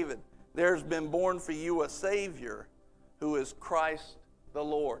of David, there's been born for you a Savior who is Christ the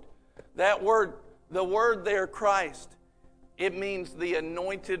Lord. That word, the word there, Christ, it means the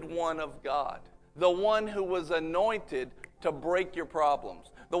anointed one of God. The one who was anointed to break your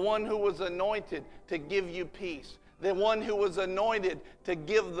problems. The one who was anointed to give you peace. The one who was anointed to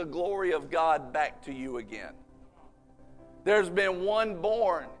give the glory of God back to you again. There's been one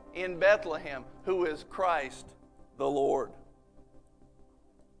born in Bethlehem who is Christ the Lord.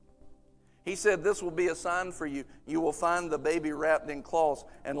 He said, this will be a sign for you. You will find the baby wrapped in cloths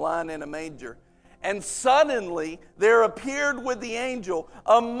and lying in a manger. And suddenly there appeared with the angel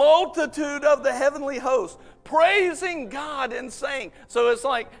a multitude of the heavenly host, praising God and saying. So it's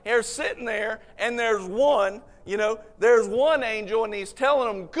like they're sitting there and there's one, there's one angel and he's telling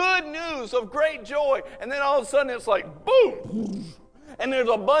them good news of great joy. And then all of a sudden it's like, boom! And there's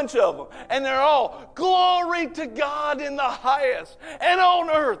a bunch of them. And they're all, glory to God in the highest. And on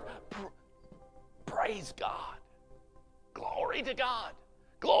earth, praise God. Glory to God.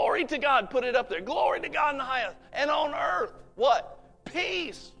 Glory to God. Put it up there. Glory to God in the highest. And on earth, what?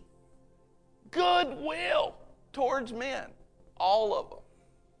 Peace. Goodwill towards men. All of them.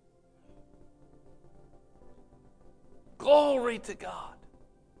 Glory to God.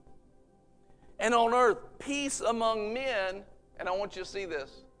 And on earth, peace among men. And I want you to see this.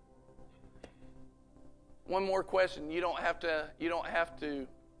 One more question. You don't have to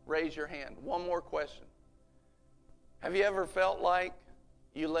raise your hand. One more question. Have you ever felt like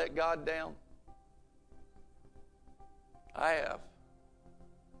you let God down? I have.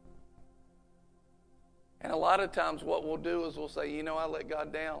 And a lot of times what we'll do is we'll say, I let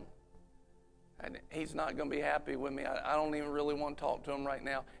God down. And He's not going to be happy with me. I don't even really want to talk to Him right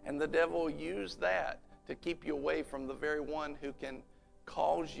now. And the devil will use that to keep you away from the very one who can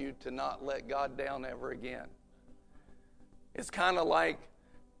cause you to not let God down ever again. It's kind of like,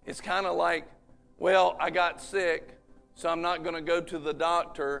 well, I got sick, so I'm not going to go to the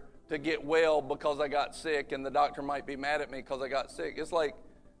doctor to get well because I got sick, and the doctor might be mad at me because I got sick. It's like,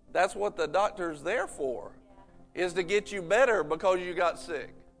 that's what the doctor's there for, is to get you better because you got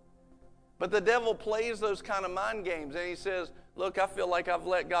sick. But the devil plays those kind of mind games, and he says, look, I feel like I've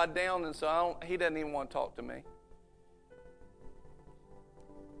let God down, and so he doesn't even want to talk to me.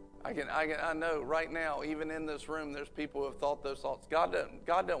 I know right now, even in this room, there's people who have thought those thoughts. God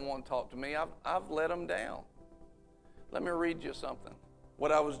doesn't want to talk to me. I've let him down. Let me read you something.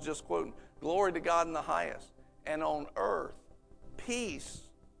 What I was just quoting. Glory to God in the highest, and on earth, peace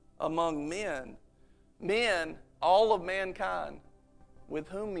among men. Men, all of mankind, with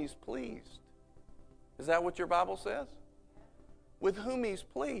whom He's pleased. Is that what your Bible says? With whom He's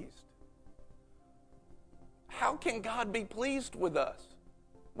pleased. How can God be pleased with us?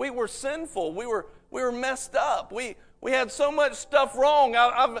 We were sinful. We were messed up. We had so much stuff wrong.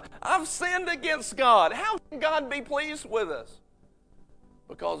 I've sinned against God. How can God be pleased with us?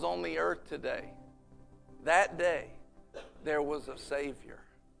 Because on the earth today, that day, there was a Savior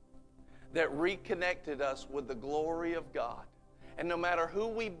that reconnected us with the glory of God. And no matter who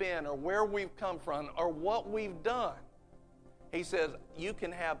we've been or where we've come from or what we've done, He says, you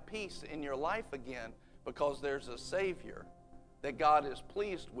can have peace in your life again because there's a Savior that God is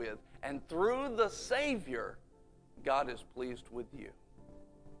pleased with. And through the Savior, God is pleased with you.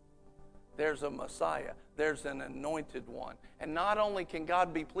 There's a Messiah. There's an anointed one. And not only can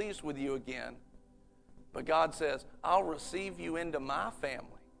God be pleased with you again, but God says, I'll receive you into my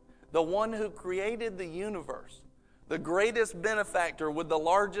family. The one who created the universe, the greatest benefactor with the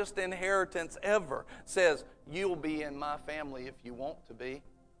largest inheritance ever, says, you'll be in my family if you want to be.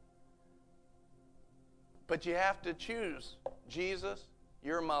 But you have to choose. Jesus,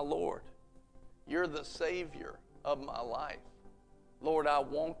 you're my Lord. You're the Savior of my life. Lord, I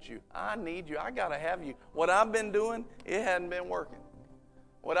want you. I need you. I got to have you. What I've been doing, it hadn't been working.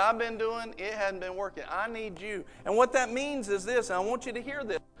 What I've been doing, it hadn't been working. I need you. And what that means is this, and I want you to hear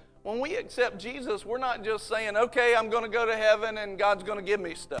this. When we accept Jesus, we're not just saying, okay, I'm going to go to heaven and God's going to give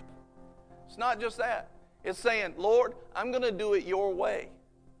me stuff. It's not just that. It's saying, Lord, I'm going to do it your way.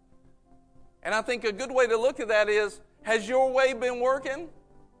 And I think a good way to look at that is, has your way been working?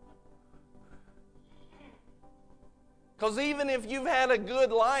 Because even if you've had a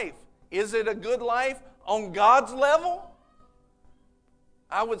good life, Is it a good life on God's level?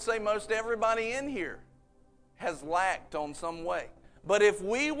 I would say most everybody in here has lacked on some way. But if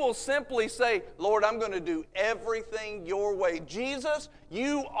we will simply say, Lord, I'm going to do everything your way. Jesus,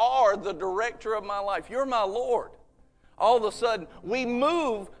 you are the director of my life. You're my Lord. All of a sudden, we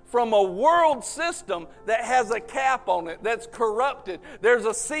move from a world system that has a cap on it, that's corrupted. There's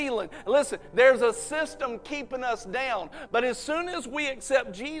a ceiling. Listen, there's a system keeping us down. But as soon as we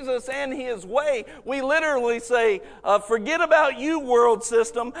accept Jesus and His way, we literally say, forget about you, world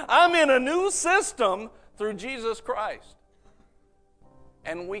system. I'm in a new system through Jesus Christ.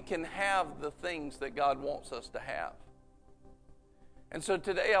 And we can have the things that God wants us to have. And so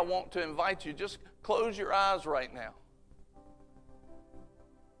today I want to invite you, just close your eyes right now.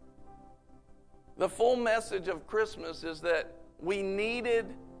 The full message of Christmas is that we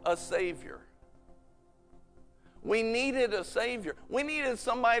needed a Savior. We needed a Savior. We needed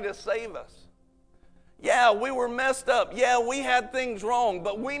somebody to save us. Yeah, we were messed up. Yeah, we had things wrong,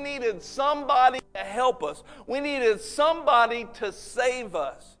 but we needed somebody to help us. We needed somebody to save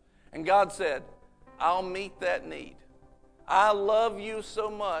us. And God said, I'll meet that need. I love you so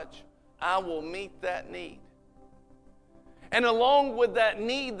much, I will meet that need. And along with that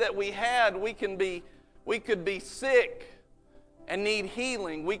need that we had, we could be sick and need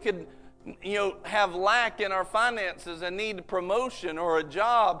healing. We could have lack in our finances and need promotion or a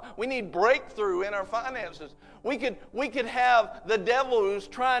job. We need breakthrough in our finances. We could have the devil who's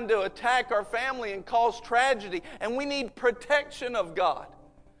trying to attack our family and cause tragedy, and we need protection of God.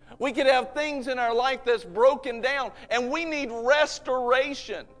 We could have things in our life that's broken down, and we need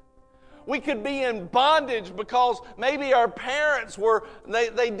restoration. We could be in bondage because maybe our parents they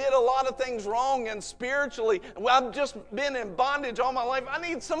did a lot of things wrong, and spiritually, I've just been in bondage all my life. I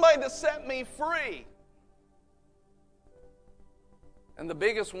need somebody to set me free. And the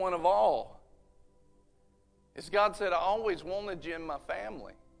biggest one of all is God said, I always wanted you in my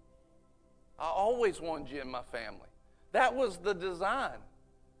family. I always wanted you in my family. That was the design.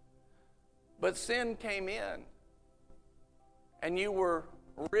 But sin came in, and you were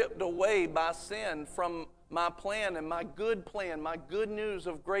ripped away by sin from my plan and my good plan, my good news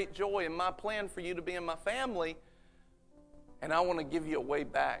of great joy and my plan for you to be in my family. And I want to give you a way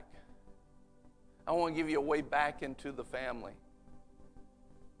back. I want to give you a way back into the family.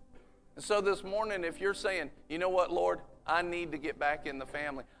 And so this morning, if you're saying, you know what, Lord, I need to get back in the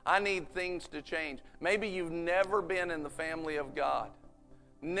family. I need things to change. Maybe you've never been in the family of God.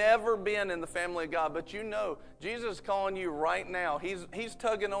 Never been in the family of God, but you know Jesus is calling you right now. He's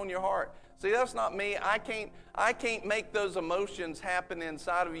tugging on your heart. See, that's not me. I can't make those emotions happen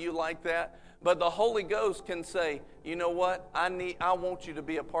inside of you like that. But the Holy Ghost can say, you know what? I want you to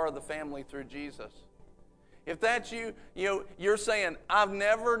be a part of the family through Jesus. If that's you, you're saying, I've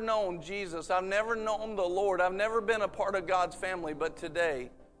never known Jesus. I've never known the Lord. I've never been a part of God's family, but today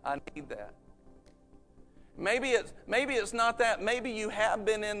I need that. Maybe it's not that. Maybe you have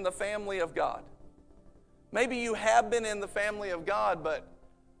been in the family of God. Maybe you have been in the family of God, but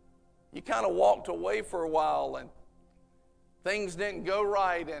you kind of walked away for a while and things didn't go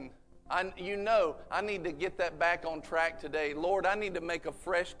right, and I need to get that back on track today. Lord, I need to make a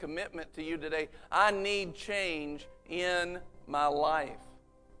fresh commitment to you today. I need change in my life.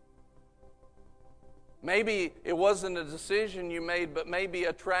 Maybe it wasn't a decision you made, but maybe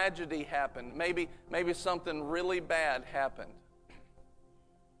a tragedy happened. Maybe something really bad happened.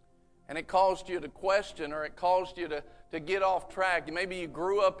 And it caused you to question, or it caused you to get off track. Maybe you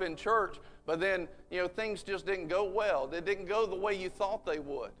grew up in church, but then things just didn't go well. They didn't go the way you thought they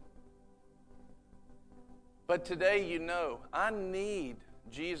would. But today I need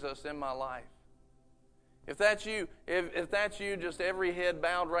Jesus in my life. If that's you, if that's you, just every head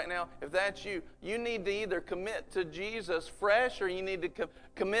bowed right now, if that's you, you need to either commit to Jesus fresh or you need to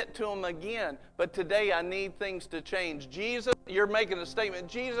commit to Him again. But today I need things to change. Jesus, you're making a statement.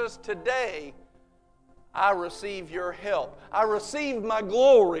 Jesus, today I receive your help. I receive my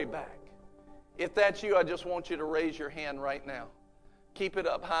glory back. If that's you, I just want you to raise your hand right now. Keep it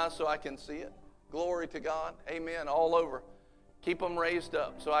up high so I can see it. Glory to God. Amen. All over. Keep them raised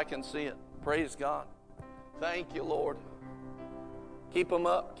up so I can see it. Praise God. Thank you, Lord. Keep them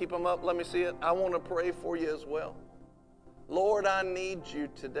up. Keep them up. Let me see it. I want to pray for you as well. Lord, I need you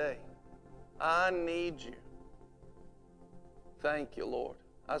today. I need you. Thank you, Lord.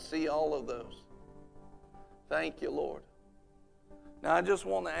 I see all of those. Thank you, Lord. Now, I just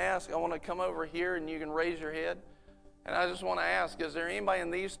want to ask, I want to come over here and you can raise your head. And I just want to ask, is there anybody in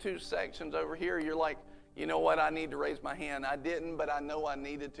these two sections over here, you're like, you know what, I need to raise my hand. I didn't, but I know I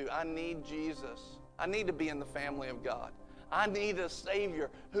needed to. I need Jesus. I need to be in the family of God. I need a Savior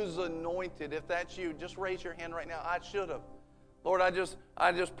who's anointed. If that's you, just raise your hand right now. I should have. Lord, I just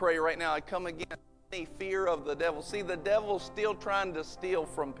pray right now. I come against any fear of the devil. See, the devil's still trying to steal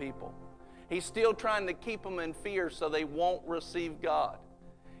from people. He's still trying to keep them in fear so they won't receive God.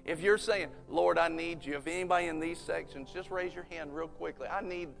 If you're saying, Lord, I need you. If anybody in these sections, just raise your hand real quickly. I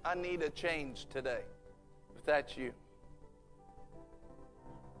need a change today. If that's you.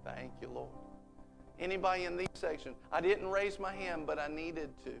 Thank you, Lord. Anybody in these sections? I didn't raise my hand, but I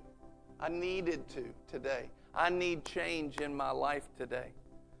needed to. I needed to today. I need change in my life today.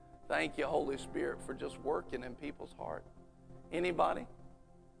 Thank you, Holy Spirit, for just working in people's heart. Anybody?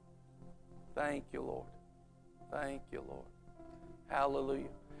 Thank you, Lord. Thank you, Lord. Hallelujah.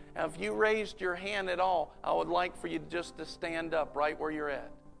 Now, if you raised your hand at all, I would like for you just to stand up right where you're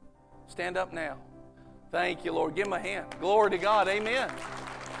at. Stand up now. Thank you, Lord. Give him a hand. Glory to God. Amen.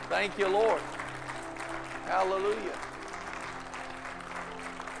 Thank you, Lord. Hallelujah.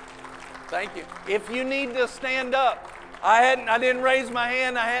 Thank you. If you need to stand up, I didn't raise my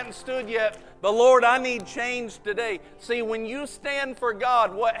hand. I hadn't stood yet. But Lord, I need change today. See, when you stand for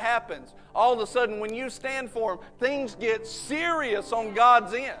God, what happens? All of a sudden, when you stand for Him, things get serious on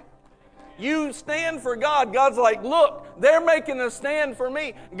God's end. You stand for God. God's like, look, they're making a stand for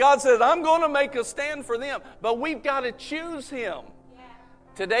me. God says, I'm going to make a stand for them. But we've got to choose Him. Yeah.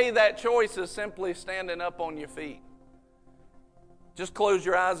 Today, that choice is simply standing up on your feet. Just close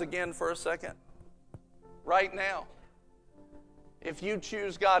your eyes again for a second. Right now. If you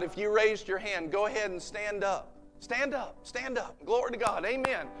choose God, if you raised your hand, go ahead and stand up. Stand up. Stand up. Glory to God.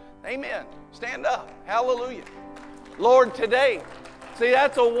 Amen. Amen. Stand up. Hallelujah. Lord, today, see,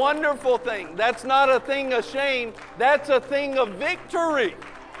 that's a wonderful thing. That's not a thing of shame. That's a thing of victory.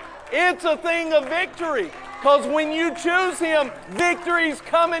 It's a thing of victory. Because when you choose Him, victory's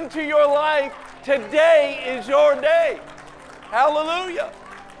coming to your life. Today is your day. Hallelujah.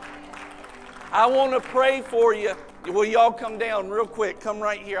 I want to pray for you. Will y'all come down real quick? Come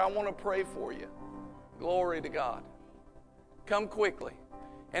right here. I want to pray for you. Glory to God. Come quickly.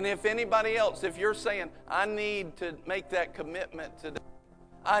 And if anybody else, if you're saying, I need to make that commitment today,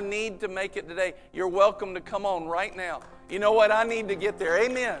 I need to make it today, you're welcome to come on right now. You know what? I need to get there.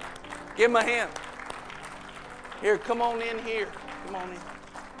 Amen. Give him a hand. Here, come on in here. Come on in.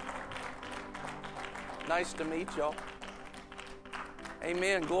 Nice to meet y'all.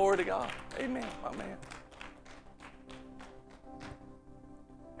 Amen. Glory to God. Amen, my man.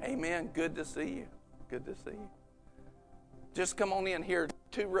 Amen. Good to see you. Good to see you. Just come on in here.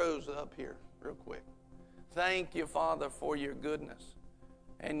 2 rows up here real quick. Thank you, Father, for your goodness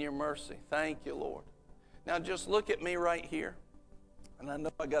and your mercy. Thank you, Lord. Now just look at me right here. And I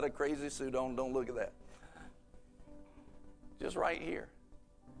know I got a crazy suit on. Don't look at that. Just right here.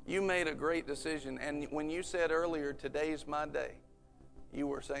 You made a great decision. And when you said earlier, today's my day, you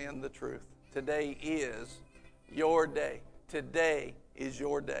were saying the truth. Today is your day. Today is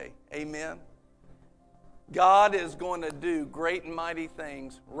your day. Amen. God is going to do great and mighty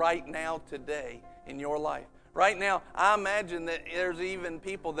things right now, today, in your life. Right now, I imagine that there's even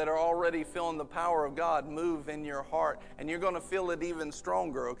people that are already feeling the power of God move in your heart. And you're going to feel it even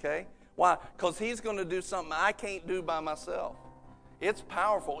stronger, okay? Why? Because He's going to do something I can't do by myself. It's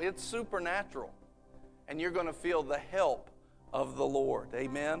powerful. It's supernatural. And you're going to feel the help of the Lord.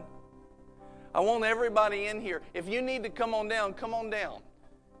 Amen? I want everybody in here. If you need to come on down, come on down.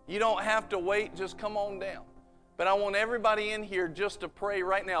 You don't have to wait. Just come on down. But I want everybody in here just to pray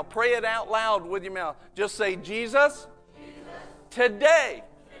right now. Pray it out loud with your mouth. Just say, Jesus, today,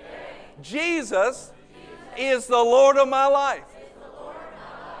 Jesus is the Lord of my life.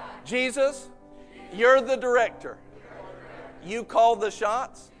 Jesus, you're the director. You call the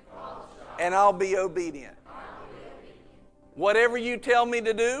shots, and I'll be obedient. Whatever you tell me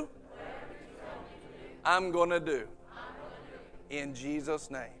to do, I'm going to do. In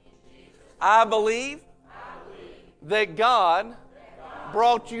Jesus' name. I believe that God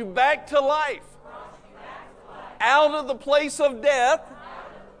brought you back to life out of the place of death.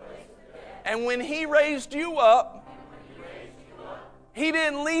 And when He raised you up, He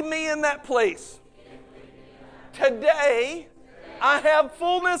didn't leave me in that place. Today, I have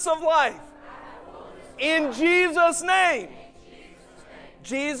fullness of life. In Jesus' name.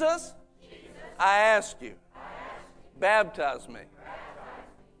 Jesus, I ask you, baptize me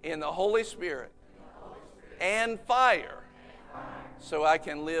in the Holy Spirit and fire so I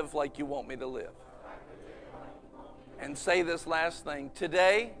can live like you want me to live. And say this last thing.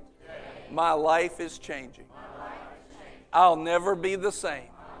 Today, my life is changing. I'll never be the same.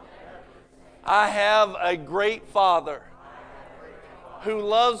 I have a great Father who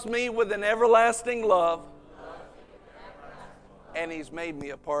loves me with an everlasting love. and He's made me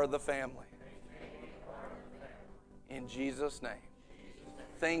a part of the family. In Jesus' name.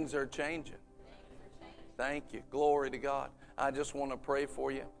 Things are changing. Thank you. Glory to God. I just want to pray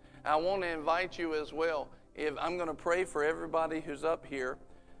for you. I want to invite you as well. If I'm going to pray for everybody who's up here,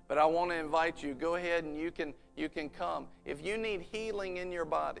 but I want to invite you. Go ahead and you can come. If you need healing in your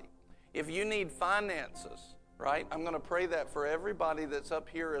body, if you need finances, right? I'm going to pray that for everybody that's up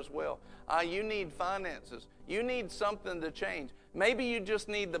here as well. You need finances. You need something to change. Maybe you just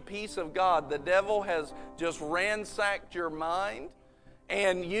need the peace of God. The devil has just ransacked your mind,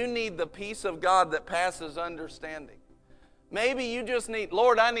 and you need the peace of God that passes understanding. Maybe you just need,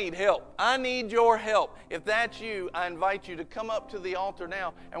 Lord, I need help. I need your help. If that's you, I invite you to come up to the altar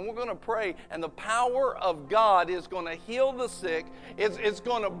now, and we're going to pray, and the power of God is going to heal the sick. It's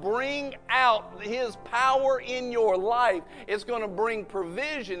going to bring out His power in your life. It's going to bring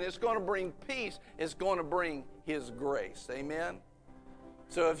provision. It's going to bring peace. It's going to bring His grace. Amen?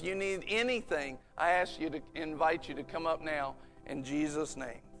 So if you need anything, I ask you to invite you to come up now in Jesus'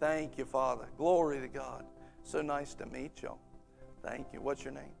 name. Thank you, Father. Glory to God. So nice to meet you. Thank you. What's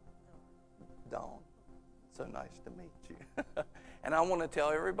your name? Dawn. So nice to meet you. And I want to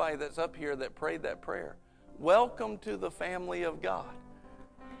tell everybody that's up here that prayed that prayer, welcome to the family of God.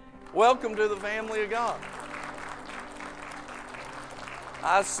 Welcome to the family of God.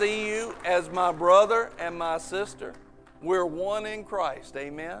 I see you as my brother and my sister. We're one in Christ.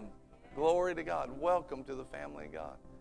 Amen. Glory to God. Welcome to the family of God.